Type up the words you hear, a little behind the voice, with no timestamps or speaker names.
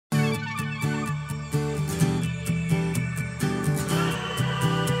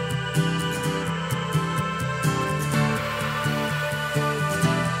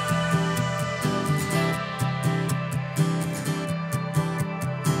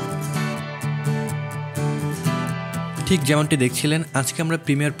ঠিক যেমনটি দেখছিলেন আজকে আমরা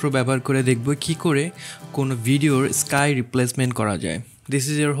প্রিমিয়ার প্রো ব্যবহার করে দেখব কি করে কোনো ভিডিওর স্কাই রিপ্লেসমেন্ট করা যায়। This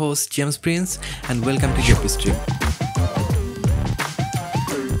is your host James Prince and welcome to JP stream.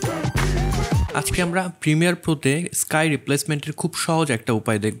 আজকে আমরা প্রিমিয়ার প্রোতে স্কাই রিপ্লেসমেন্টের খুব সহজ একটা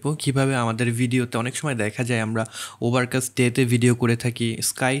উপায় দেখব কিভাবে আমাদের ভিডিওতে অনেক সময় দেখা যায় আমরা ওভারকাস্ট ডেতে ভিডিও করে থাকি,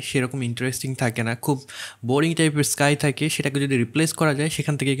 স্কাই সেরকম ইন্টারেস্টিং থাকে না, খুব বোরিং টাইপের স্কাই থাকে, সেটাকে যদি রিপ্লেস করা যায়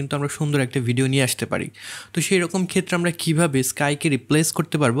সেখান থেকে কিন্তু আমরা সুন্দর একটা ভিডিও নিয়ে আসতে পারি। তো সেই রকম ক্ষেত্রে আমরা কিভাবে স্কাইকে রিপ্লেস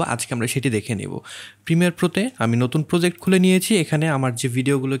করতে পারবো আজকে আমরা সেটি দেখে নেব। প্রিমিয়ার প্রোতে আমি নতুন প্রজেক্ট খুলে নিয়েছি, এখানে আমার যে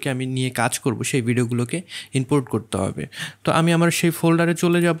ভিডিওগুলোকে আমি নিয়ে কাজ করব সেই ভিডিওগুলোকে ইম্পোর্ট করতে হবে। তো আমি আমার সেই ফোল্ডারে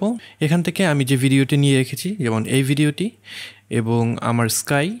চলে যাব, এখান থেকে আমি যে ভিডিওটি নিয়ে রেখেছি যেমন এই ভিডিওটি এবং আমার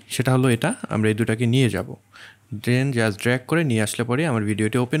স্কাই সেটা হলো এটা, আমরা এই দুটাকে নিয়ে যাব, দেন জাস্ট ড্র্যাগ করে নিয়ে আসলে পরে আমার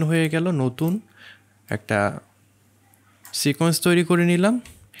ভিডিওটি ওপেন হয়ে গেল। নতুন একটা সিকোয়েন্স তৈরি করে নিলাম।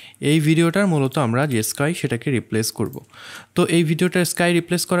 এই ভিডিওটার মূলত আমরা যে স্কাই সেটাকে রিপ্লেস করব। তো এই ভিডিওটার স্কাই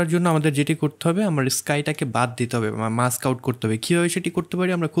রিপ্লেস করার জন্য আমাদের যেটি করতে হবে, আমার স্কাইটাকে বাদ দিতে হবে, মাস্ক আউট করতে হবে। কীভাবে সেটি করতে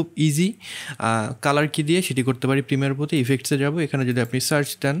পারি? আমরা খুব ইজি কালার কি দিয়ে সেটি করতে পারি। প্রিমিয়ার প্রোতে ইফেক্টসে যাব, এখানে যদি আপনি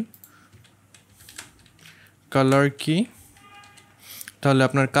সার্চ দেন কালার কি, তাহলে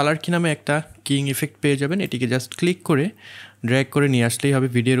আপনার কালার কি নামে একটা কিং ইফেক্ট পেয়ে যাবেন। এটিকে জাস্ট ক্লিক করে ড্র্যাগ করে নিয়ে আসলেই হবে,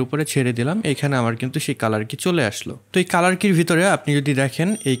 ভিডিওর উপরে ছেড়ে দিলাম, এখানে আমার কিন্তু সেই কালার কি চলে আসলো। তো এই কালার কির ভিতরে আপনি যদি দেখেন,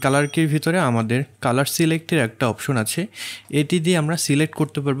 এই কালার কির ভিতরে আমাদের কালার সিলেক্টের একটা অপশন আছে, এটি দিয়ে আমরা সিলেক্ট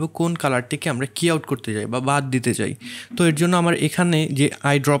করতে পারবো কোন কালারটিকে আমরা কি আউট করতে চাই বা বাদ দিতে চাই। তো এর জন্য আমার এখানে যে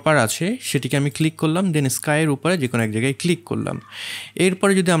আই ড্রপার আছে সেটিকে আমি ক্লিক করলাম, দেন স্কাইয়ের উপরে যে কোনো এক জায়গায় ক্লিক করলাম।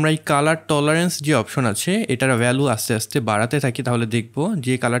 এরপরে যদি আমরা এই কালার টলারেন্স যে অপশন আছে এটার ভ্যালু আস্তে আস্তে বাড়াতে থাকি, তাহলে দেখবো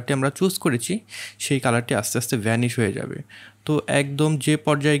যে কালারটি আমরা চুজ করেছি সেই কালারটি আস্তে আস্তে ভ্যানিশ হয়ে যাবে। তো একদম যে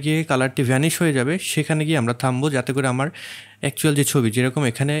পর্যায়ে গিয়ে কালারটি ভ্যানিশ হয়ে যাবে সেখানে গিয়ে আমরা থামবো, যাতে করে আমার অ্যাকচুয়াল যে ছবি, যেরকম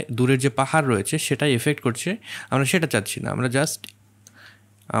এখানে দূরের যে পাহাড় রয়েছে সেটাই এফেক্ট করছে, আমরা সেটা চাচ্ছি না। আমরা জাস্ট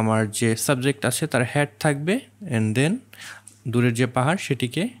আমার যে সাবজেক্ট আছে তার হেড থাকবে অ্যান্ড দেন দূরের যে পাহাড়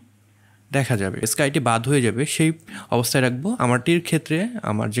সেটিকে দেখা যাবে, স্কাইটি বাদ হয়ে যাবে, সেই অবস্থায় রাখবো। আমারটির ক্ষেত্রে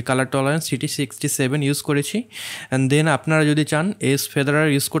আমার যে কালার টলারেন্স সেটি 67 ইউজ করেছি। অ্যান্ড দেন আপনারা যদি চান এস ফেদারার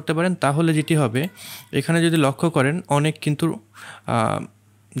ইউজ করতে পারেন, তাহলে যেটি হবে এখানে যদি লক্ষ্য করেন অনেক কিন্তু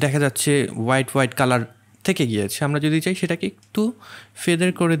দেখা যাচ্ছে হোয়াইট কালার থেকে গিয়েছে। আমরা যদি চাই সেটাকে একটু ফেদার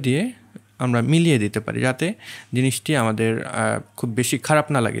করে দিয়ে আমরা মিলিয়ে দিতে পারি, যাতে জিনিসটি আমাদের খুব বেশি খারাপ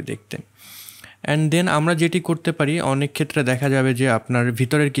না লাগে দেখতে। অ্যান্ড দেন আমরা যেটি করতে পারি, অনেক ক্ষেত্রে দেখা যাবে যে আপনার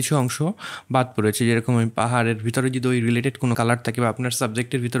ভিতরের কিছু অংশ বাদ পড়েছে, যেরকম ওই পাহাড়ের ভিতরে যদি ওই রিলেটেড কোনো কালার থাকে বা আপনার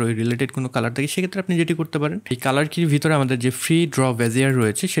সাবজেক্টের ভিতরে ওই রিলেটেড কোনো কালার থাকে, সেক্ষেত্রে আপনি যেটি করতে পারেন, এই কালার কির ভিতরে আমাদের যে ফ্রি ড্র বেজিয়ার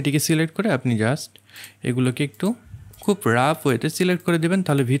রয়েছে সেটিকে সিলেক্ট করে আপনি জাস্ট এগুলোকে একটু খুব রাফ ওয়েতে সিলেক্ট করে দেবেন।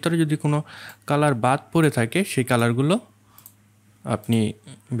 তাহলে ভিতরে যদি কোনো কালার বাদ পড়ে থাকে সেই কালারগুলো আপনি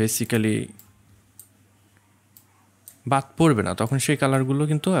বেসিক্যালি বাদ পড়বে না, তখন সেই কালারগুলো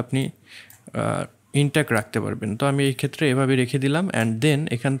কিন্তু আপনি ইনট্যাক্ট রাখতে পারবেন। তো আমি এই ক্ষেত্রে এভাবে রেখে দিলাম অ্যান্ড দেন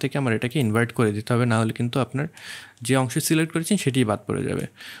এখান থেকে আমার এটাকে ইনভার্ট করে দিতে হবে, নাহলে কিন্তু আপনার যে অংশ সিলেক্ট করেছেন সেটি বাদ পড়ে যাবে।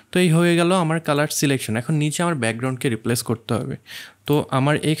 তো এই হয়ে গেল আমার কালার সিলেকশন। এখন নিচে আমার ব্যাকগ্রাউন্ডকে রিপ্লেস করতে হবে। তো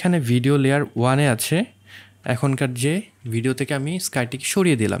আমার এখানে ভিডিও লেয়ার 1-এ আছে, এখনকার যে ভিডিও থেকে আমি স্কাইটিকে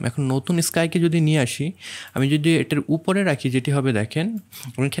সরিয়ে দিলাম। এখন নতুন স্কাইকে যদি নিয়ে আসি, আমি যদি এটার উপরে রাখি, যেটি হবে দেখেন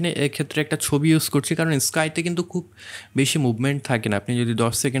এখানে এক্ষেত্রে একটা ছবি ইউজ করছি, কারণ স্কাইতে কিন্তু খুব বেশি মুভমেন্ট থাকে না। আপনি যদি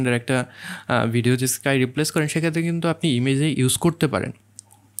 10 সেকেন্ডের একটা ভিডিও যে স্কাই রিপ্লেস করেন সেক্ষেত্রে কিন্তু আপনি ইমেজে ইউজ করতে পারেন।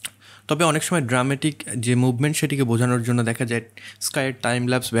 তবে অনেক সময় ড্রামেটিক যে মুভমেন্ট সেটিকে বোঝানোর জন্য দেখা যায় স্কাইয়ের টাইম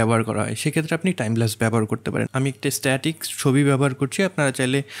ল্যাপস ব্যবহার করা হয়, সেক্ষেত্রে আপনি টাইম ল্যাপস ব্যবহার করতে পারেন। আমি একটা স্ট্যাটিক ছবি ব্যবহার করছি, আপনারা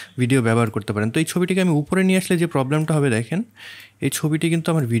চাইলে ভিডিও ব্যবহার করতে পারেন। তো এই ছবিটিকে আমি উপরে নিয়ে আসলে যে প্রবলেমটা হবে দেখেন, এই ছবিটি কিন্তু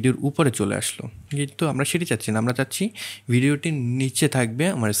আমার ভিডিওর উপরে চলে আসলো, কিন্তু আমরা সেটি চাচ্ছি না, আমরা চাচ্ছি ভিডিওটির নিচে থাকবে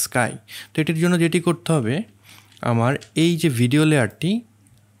আমার স্কাই। তো এটির জন্য যেটি করতে হবে, আমার এই যে ভিডিও লেয়ারটি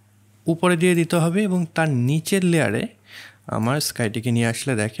উপরে দিয়ে দিতে হবে এবং তার নিচের লেয়ারে আমার স্কাইটিকে নিয়ে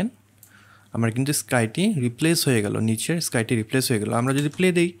আসলে দেখেন আমার কিন্তু স্কাইটি রিপ্লেস হয়ে গেল, নিচের স্কাইটি রিপ্লেস হয়ে গেল। আমরা যদি প্লে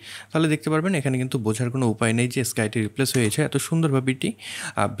দিই তাহলে দেখতে পারবেন এখানে কিন্তু বোঝার কোনো উপায় নেই যে স্কাইটি রিপ্লেস হয়েছে, এত সুন্দরভাবে এটি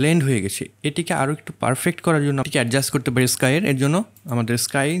ব্লেন্ড হয়ে গেছে। এটিকে আরও একটু পারফেক্ট করার জন্য এটিকে অ্যাডজাস্ট করতে পারি স্কাইয়ের। এর জন্য আমাদের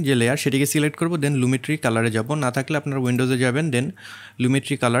স্কাই যে লেয়ার সেটিকে সিলেক্ট করবো, দেন লুমিট্রি কালারে যাব, না থাকলে আপনার উইন্ডোজে যাবেন, দেন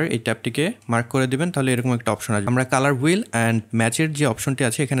লুমিট্রি কালার এই ট্যাবটিকে মার্ক করে দেবেন, তাহলে এরকম একটা অপশন আছে। আমরা কালার হুইল অ্যান্ড ম্যাচের যে অপশনটি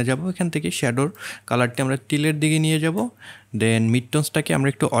আছে এখানে যাব, এখান থেকে শ্যাডোর কালারটি আমরা টিলের দিকে নিয়ে যাব, দেন মিডটোনসটাকে আমরা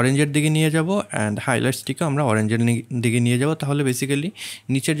একটু অরেঞ্জের দিকে নিয়ে যাব অ্যান্ড হাইলাইটসটিকে আমরা অরেঞ্জের দিকে নিয়ে যাব, তাহলে বেসিক্যালি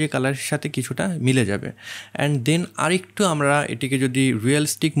নিচের যে কালারের সাথে কিছুটা মিলে যাবে। অ্যান্ড দেন আরেকটু আমরা এটিকে যদি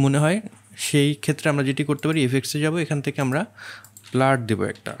রিয়েলিস্টিক মনে হয় সেই ক্ষেত্রে আমরা যেটি করতে পারি, এফেক্টসে যাব, এখান থেকে আমরা ব্লার দেবো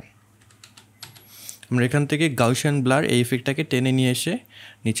একটা, আমরা এখান থেকে গাউসিয়ান ব্লার এই ইফেক্টটাকে টেনে নিয়ে এসে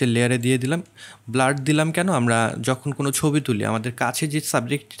নিচের লেয়ারে দিয়ে দিলাম। ব্লার দিলাম কেন, আমরা যখন কোনো ছবি তুলি আমাদের কাছে যে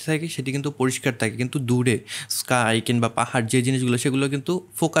সাবজেক্ট থাকে সেটি কিন্তু পরিষ্কার থাকে, কিন্তু দূরে স্কাই কিংবা পাহাড় যে জিনিসগুলো সেগুলো কিন্তু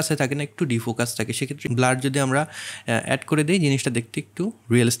ফোকাসে থাকে না, একটু ডিফোকাস থাকে। সেক্ষেত্রে ব্লার যদি আমরা অ্যাড করে দিই জিনিসটা দেখতে একটু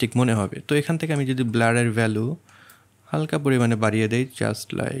রিয়েলিস্টিক মনে হবে। তো এখান থেকে আমি যদি ব্লারের ভ্যালু হালকা পরিমাণে বাড়িয়ে দেই, জাস্ট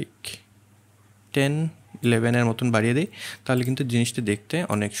লাইক 10-11 মতন বাড়িয়ে দিই, তাহলে কিন্তু জিনিসটা দেখতে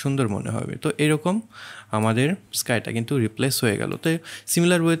অনেক সুন্দর মনে হবে। তো এরকম আমাদের স্কাইটা কিন্তু রিপ্লেস হয়ে গেল। তো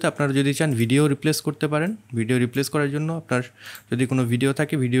সিমিলার ওয়েতে আপনারা যদি চান ভিডিও রিপ্লেস করতে পারেন। ভিডিও রিপ্লেস করার জন্য আপনার যদি কোনো ভিডিও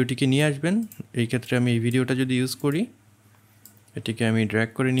থাকে ভিডিওটিকে নিয়ে আসবেন। এই ক্ষেত্রে আমি এই ভিডিওটা যদি ইউজ করি, এটিকে আমি ড্র্যাগ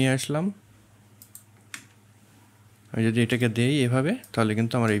করে নিয়ে আসলাম। আমি যদি এটাকে দেই এভাবে, তাহলে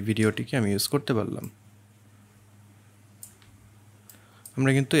কিন্তু আমার এই ভিডিওটিকে আমি ইউজ করতে পারলাম।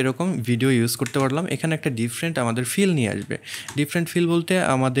 আমরা কিন্তু এরকম ভিডিও ইউজ করতে পারলাম। এখানে একটা ডিফারেন্ট আমাদের ফিল নিয়ে আসবে। ডিফারেন্ট ফিল বলতে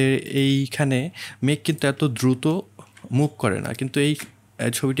আমাদের এইখানে মেঘ কিন্তু এত দ্রুত মুভ করে না, কিন্তু এই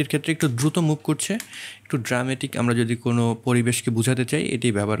ছবিটির ক্ষেত্রে একটু দ্রুত মুভ করছে, একটু ড্রামেটিক। আমরা যদি কোনো পরিবেশকে বোঝাতে চাই এটি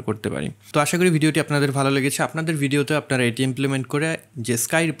ব্যবহার করতে পারি। তো আশা করি ভিডিওটি আপনাদের ভালো লেগেছে। আপনাদের ভিডিওতে আপনারা এটি ইমপ্লিমেন্ট করে যে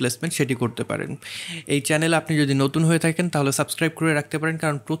স্কাই রিপ্লেসমেন্ট সেটি করতে পারেন। এই চ্যানেলে আপনি যদি নতুন হয়ে থাকেন তাহলে সাবস্ক্রাইব করে রাখতে পারেন,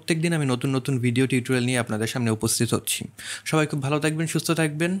 কারণ প্রত্যেক দিন আমি নতুন নতুন ভিডিও টিউটোরিয়াল নিয়ে আপনাদের সামনে উপস্থিত হচ্ছি। সবাই খুব ভালো থাকবেন, সুস্থ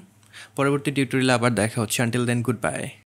থাকবেন। পরবর্তী টিউটোরিয়ালে আবার দেখা হচ্ছে। আনটিল দেন, গুড বাই।